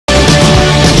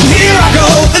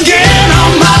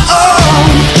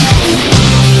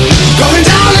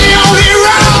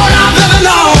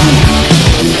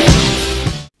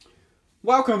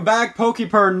Welcome back,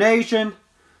 Pokepern Nation.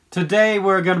 Today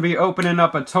we're going to be opening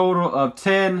up a total of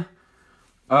 10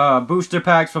 booster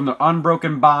packs from the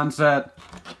Unbroken bond set.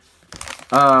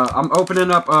 I'm opening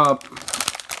up a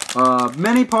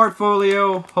mini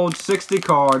portfolio, holds 60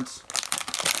 cards.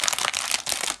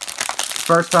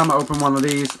 First time I open one of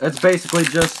these. It's basically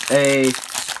just a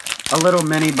little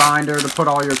mini binder to put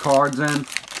all your cards in.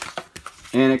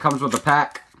 And it comes with a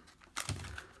pack.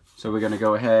 So we're going to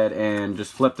go ahead and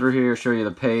just flip through here, show you the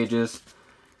pages.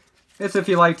 It's if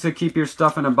you like to keep your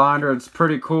stuff in a binder, it's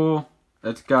pretty cool.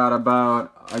 It's got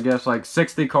about, I guess, like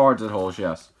 60 cards it holds,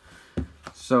 yes.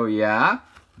 So, yeah.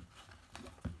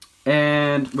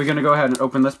 And we're going to go ahead and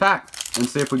open this pack and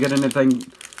see if we get anything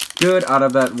good out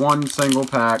of that one single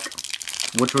pack,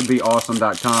 which would be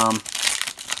awesome.com.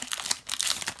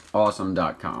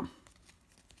 Awesome.com.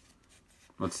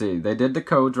 Let's see. They did the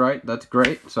codes right. That's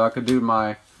great. So I could do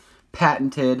my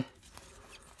patented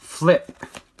flip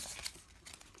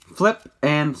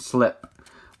and slip.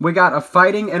 We got a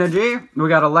Fighting Energy. We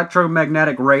got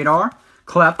Electromagnetic Radar,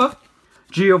 Kleppa,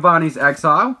 Giovanni's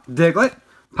Exile, Diglett,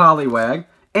 Poliwag,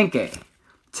 Inkay,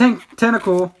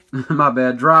 Tentacle, my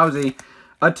bad, Drowsy,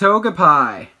 a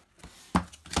Togepi,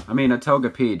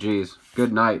 jeez,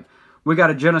 good night. We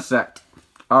got a Genesect.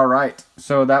 Alright,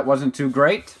 so that wasn't too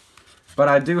great, but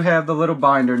I do have the little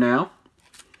binder now.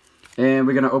 And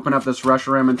we're going to open up this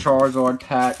Reshiram and Charizard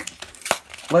pack.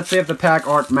 Let's see if the pack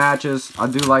art matches. I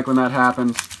do like when that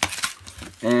happens.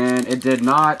 And it did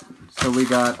not. So we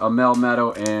got a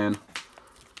Melmetal and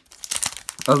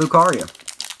a Lucario.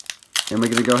 And we're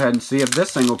going to go ahead and see if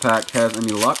this single pack has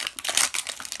any luck.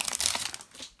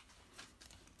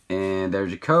 And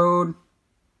there's your code.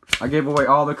 I gave away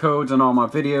all the codes in all my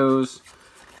videos.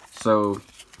 So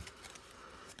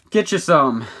get you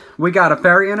some. We got a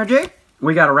Fairy Energy.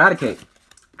 We got Eradicate,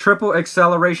 Triple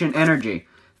Acceleration Energy,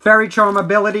 Fairy Charm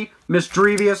Ability,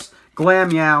 Misdrevious,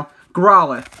 Glameow,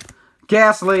 Growlithe,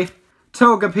 Ghastly,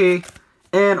 Togepi,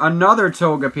 and another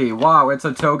Togepi. Wow, it's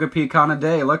a Togepi kind of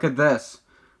day. Look at this.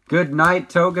 Good night,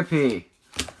 Togepi.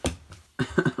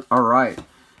 Alright.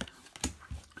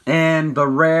 And the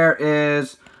rare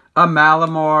is a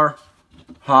Malamar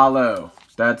Hollow.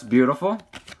 That's beautiful.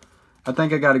 I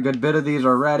think I got a good bit of these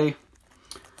already.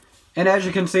 And as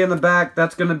you can see in the back,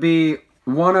 that's going to be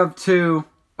one of two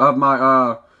of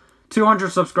my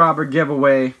 200 subscriber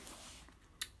giveaway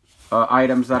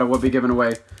items that I will be giving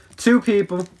away. 2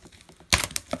 people.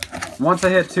 Once I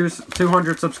hit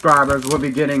 200 subscribers, we'll be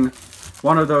getting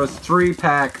one of those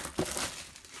 3-pack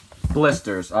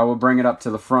blisters. I will bring it up to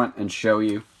the front and show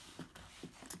you.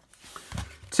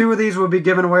 2 of these will be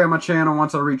given away on my channel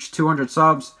once I reach 200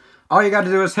 subs. All you got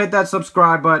to do is hit that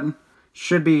subscribe button.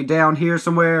 Should be down here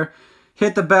somewhere.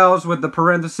 Hit the bells with the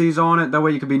parentheses on it. That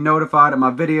way you can be notified of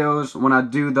my videos when I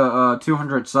do the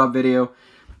 200 sub video.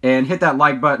 And hit that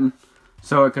like button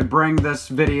so it could bring this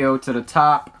video to the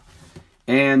top.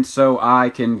 And so I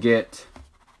can get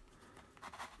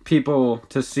people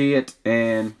to see it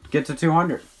and get to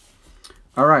 200.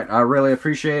 Alright, I really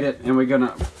appreciate it. And we're going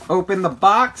to open the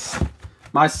box.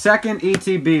 My second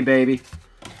ETB, baby.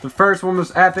 The first one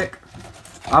was epic.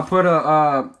 I put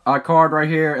a card right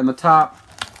here in the top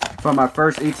for my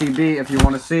first ETB if you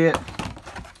want to see it.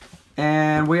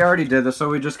 And we already did this, so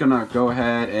we're just going to go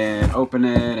ahead and open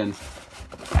it and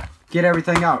get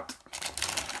everything out.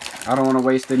 I don't want to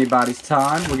waste anybody's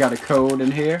time. We got a code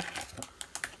in here.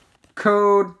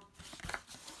 Code.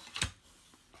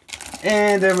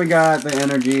 And then we got the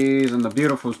energies and the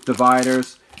beautiful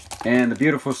dividers and the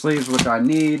beautiful sleeves, which I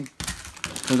need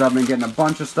because I've been getting a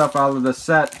bunch of stuff out of this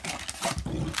set.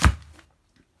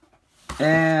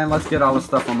 And let's get all the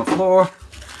stuff on the floor.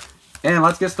 And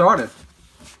let's get started.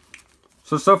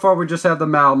 So far we just have the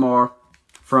Malamar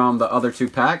from the other 2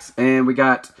 packs. And we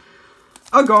got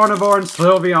a Gardevoir and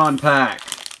Sylveon pack.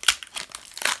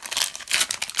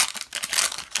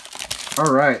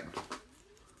 Alright.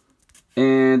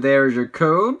 And there's your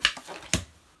code.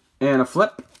 And a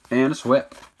flip. And a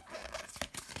swip.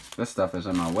 This stuff is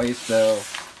in my way still.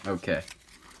 Okay.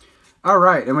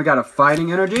 Alright, and we got a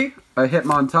Fighting Energy. A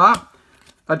Hitmontop.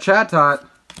 A Chatot,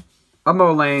 a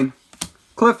Molane,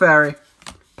 Clefairy,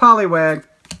 Poliwag,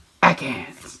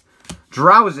 Ekans,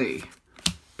 Drowsy,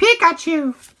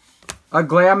 Pikachu, a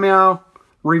Glameow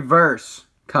Reverse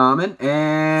Common,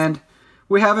 and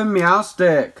we have a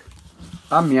Meowstic.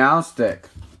 A Meowstic.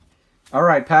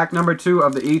 Alright, pack number 2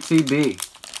 of the ETB.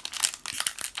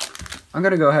 I'm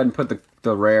going to go ahead and put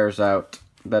the rares out.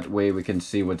 That way we can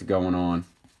see what's going on.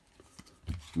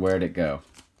 Where'd it go?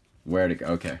 Where'd it go?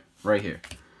 Okay, right here.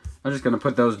 I'm just going to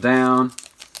put those down.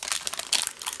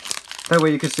 That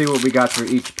way you can see what we got for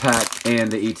each pack and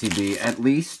the ETB at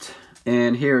least.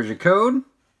 And here's your code.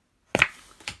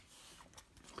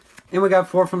 And we got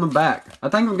 4 from the back. I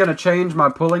think I'm going to change my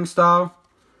pulling style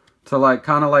to like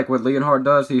kind of like what Leonhardt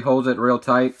does. He holds it real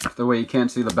tight, the way you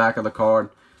can't see the back of the card.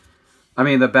 I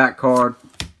mean the back card,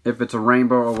 if it's a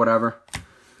rainbow or whatever.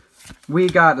 We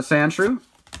got a Sandshrew.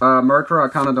 Murkrow, I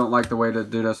kind of don't like the way to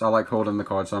do this. I like holding the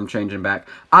card, so I'm changing back.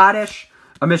 Oddish,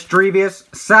 a Misdrevious,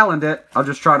 Salandit. I'll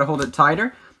just try to hold it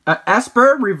tighter.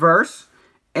 Esper, reverse.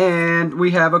 And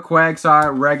we have a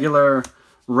Quagsire, regular,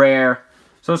 rare.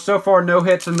 So far, no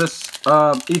hits in this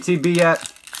ETB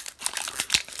yet.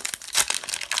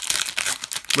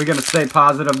 We're going to stay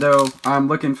positive, though. I'm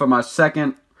looking for my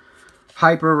second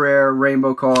hyper rare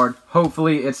rainbow card.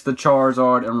 Hopefully, it's the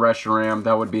Charizard and Reshiram.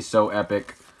 That would be so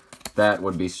epic. That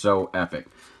would be so epic.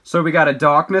 So, we got a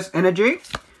Darkness Energy,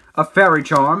 a Fairy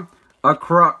Charm, a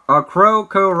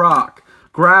Krokorok,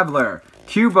 Graveler,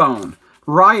 Cubone,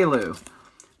 Railu,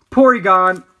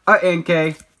 Porygon, a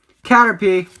Inkay,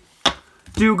 Caterpie,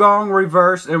 Dugong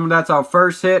reverse, and that's our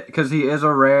first hit because he is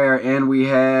a rare. And we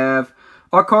have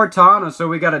a Cortana, so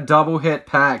we got a double hit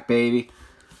pack, baby.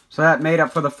 So that made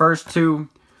up for the first 2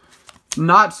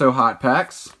 not so hot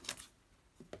packs.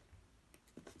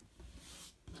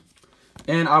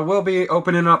 And I will be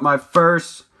opening up my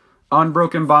first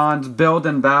Unbroken Bonds Build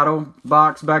and Battle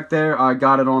box back there. I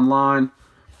got it online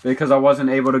because I wasn't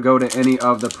able to go to any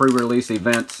of the pre-release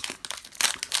events.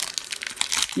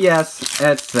 Yes,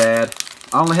 that's sad.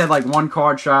 I only had like 1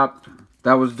 card shop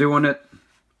that was doing it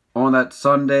on that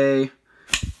Sunday,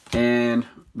 and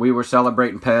we were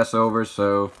celebrating Passover,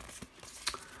 so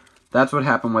that's what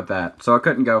happened with that. So I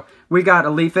couldn't go. We got a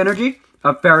Leaf Energy,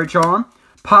 a Fairy Charm,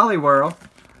 Poliwhirl,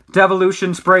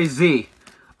 Devolution Spray Z,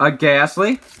 a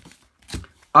Ghastly,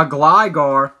 a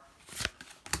Gligar,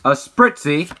 a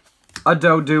Spritzy, a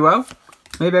Doduo.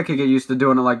 Maybe I could get used to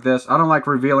doing it like this. I don't like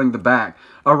revealing the back.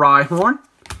 A Rhyhorn.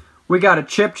 We got a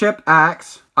Chip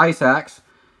Axe, Ice Axe,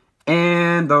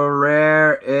 and the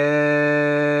rare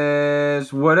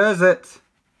is, what is it?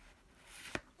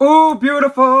 Oh,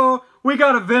 beautiful! We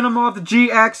got a Venomoth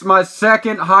GX, my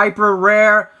second hyper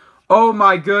rare. Oh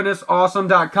my goodness,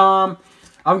 awesome.com.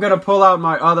 I'm going to pull out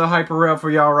my other hyper rare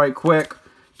for y'all right quick.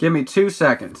 Give me 2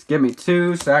 seconds. Give me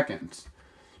 2 seconds.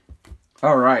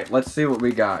 Alright, let's see what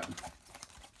we got.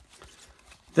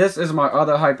 This is my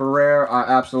other hyper rare. I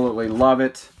absolutely love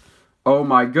it. Oh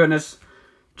my goodness.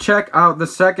 Check out the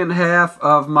second half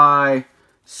of my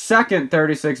second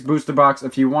 36 booster box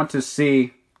if you want to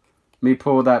see me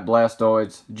pull that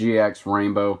Blastoise GX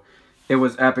Rainbow. It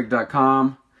was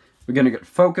epic.com. We're going to get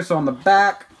focus on the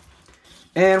back.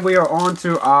 And we are on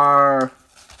to our,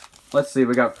 let's see,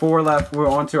 we got 4 left. We're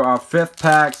on to our 5th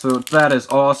pack, so that is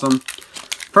awesome.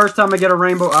 First time I get a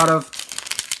rainbow out of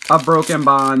Unbroken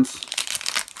Bonds.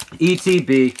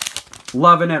 ETB.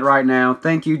 Loving it right now.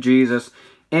 Thank you, Jesus.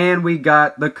 And we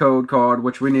got the code card,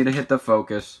 which we need to hit the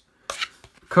focus.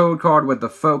 Code card with the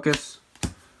focus.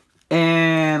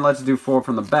 And let's do 4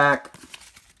 from the back.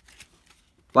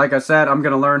 Like I said, I'm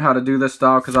going to learn how to do this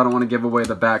style because I don't want to give away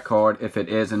the back card if it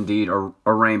is indeed a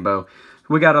rainbow.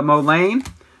 We got a Molayne,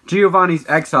 Giovanni's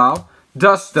Exile,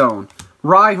 Duststone,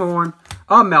 Rhyhorn,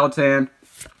 a Meltan,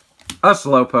 a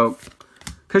Slowpoke.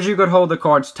 Because you could hold the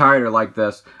cards tighter like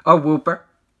this. A Wooper.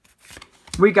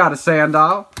 We got a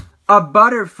Sandile, a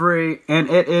Butterfree, and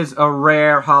it is a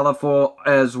rare Holofoil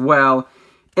as well.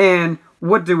 And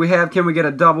what do we have? Can we get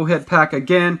a double hit pack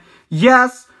again?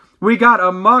 Yes! We got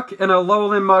a Muck and a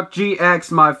Alolan Muck GX,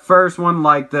 my first one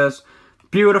like this.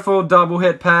 Beautiful double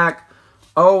hit pack.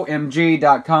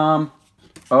 OMG.com.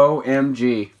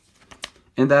 OMG.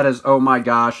 And that is oh my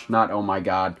gosh, not oh my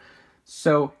god.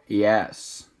 So,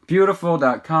 yes.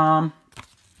 Beautiful.com.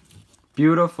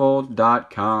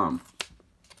 Beautiful.com.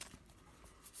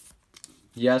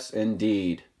 Yes,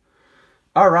 indeed.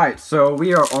 Alright, so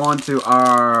we are on to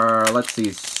our, let's see,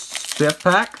 5th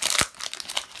pack.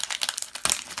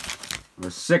 Or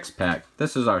 6th pack.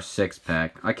 This is our 6th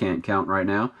pack. I can't count right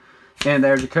now. And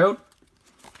there's your code.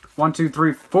 1, 2,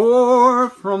 3, 4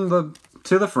 from the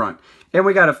to the front. And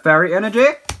we got a Fairy Energy,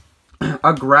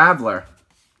 a Graveler.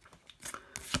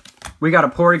 We got a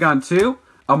Porygon 2,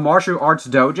 a Martial Arts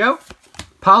Dojo,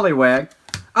 Poliwag,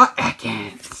 a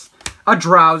Ekans, a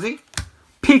Drowsy,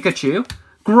 Pikachu,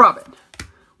 Grubbin.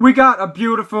 We got a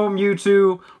beautiful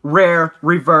Mewtwo rare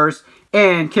reverse.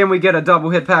 And can we get a double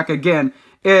hit pack again?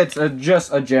 It's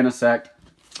just a Genesect.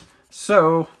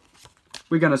 So,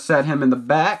 we're going to set him in the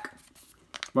back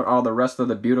with all the rest of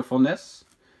the beautifulness.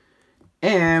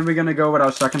 And we're going to go with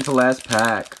our second to last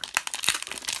pack.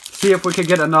 See if we could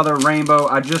get another rainbow.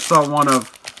 I just saw one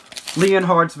of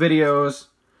Leonhardt's videos.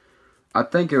 I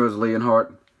think it was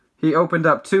Leonhardt. He opened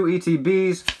up 2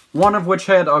 ETBs, one of which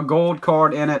had a gold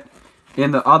card in it,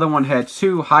 and the other one had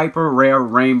 2 hyper rare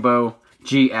rainbow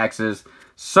GXs.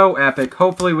 So epic.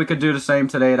 Hopefully we could do the same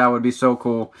today. That would be so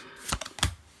cool.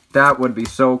 That would be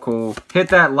so cool. Hit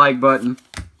that like button.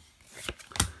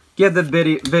 Give the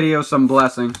video some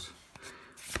blessings.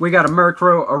 We got a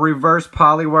Murkrow, a reverse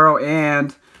Poliwhirl,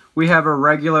 and we have a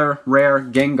regular rare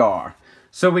Gengar.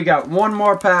 So we got one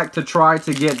more pack to try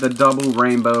to get the double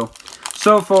rainbow.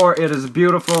 So far, it is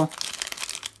beautiful.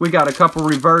 We got a couple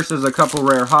reverses, a couple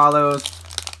rare hollows.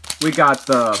 We got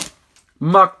the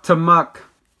Muck to Muck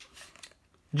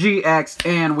GX,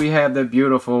 and we have the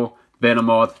beautiful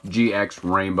Venomoth GX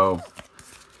Rainbow.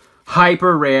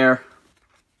 Hyper rare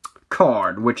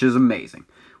card, which is amazing.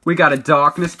 We got a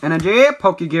Darkness Energy,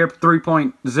 Pokegear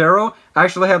 3.0. I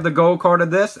actually have the gold card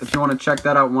of this, if you want to check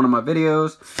that out in one of my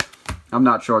videos. I'm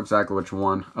not sure exactly which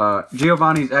one.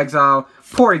 Giovanni's Exile,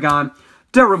 Porygon,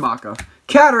 Darumaka,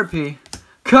 Caterpie,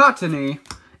 Cottony,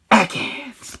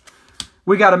 Ekans.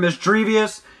 We got a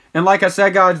Misdrevious. And like I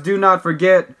said, guys, do not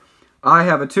forget, I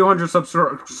have a 200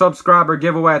 subscriber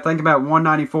giveaway. I think I'm at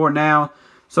 194 now.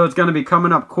 So it's going to be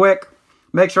coming up quick.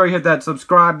 Make sure you hit that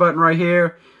subscribe button right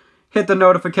here. Hit the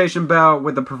notification bell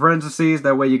with the parentheses.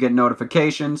 That way you get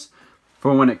notifications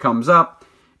for when it comes up.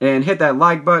 And hit that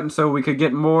like button so we could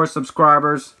get more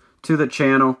subscribers to the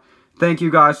channel. Thank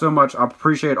you guys so much. I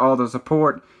appreciate all the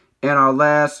support. And our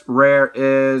last rare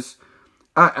is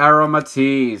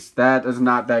Aromatisse. That is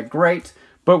not that great.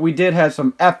 But we did have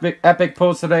some epic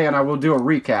pulls today. And I will do a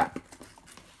recap.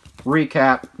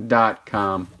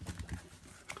 Recap.com.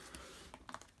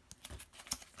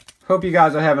 Hope you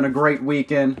guys are having a great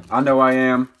weekend. I know I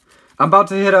am. I'm about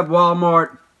to hit up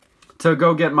Walmart to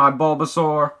go get my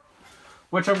Bulbasaur,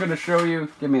 which I'm going to show you.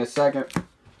 Give me a second.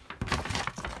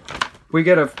 You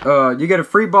get a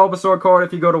free Bulbasaur card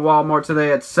if you go to Walmart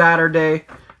today. It's Saturday.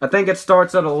 I think it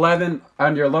starts at 11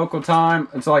 on your local time.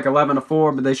 It's like 11 to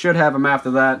 4, but they should have them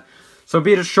after that. So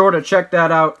be sure to check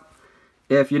that out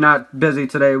if you're not busy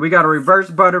today. We got a reverse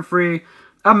Butterfree,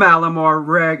 a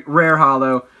Malamar rare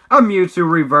hollow, a Mewtwo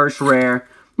reverse rare.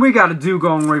 We got a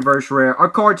Dugong reverse rare,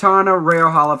 a Cortana rare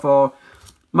hollow.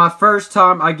 My first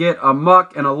time I get a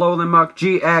Muck and a Alolan Muck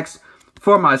GX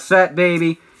for my set,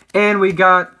 baby. And we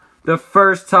got the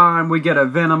first time we get a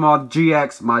Venomoth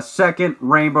GX, my second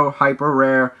Rainbow Hyper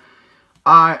Rare.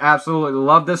 I absolutely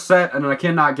love this set, and I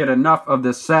cannot get enough of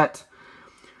this set.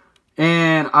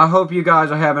 And I hope you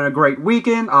guys are having a great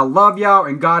weekend. I love y'all,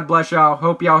 and God bless y'all.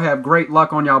 Hope y'all have great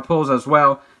luck on y'all pulls as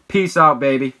well. Peace out,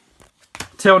 baby.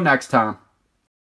 Till next time.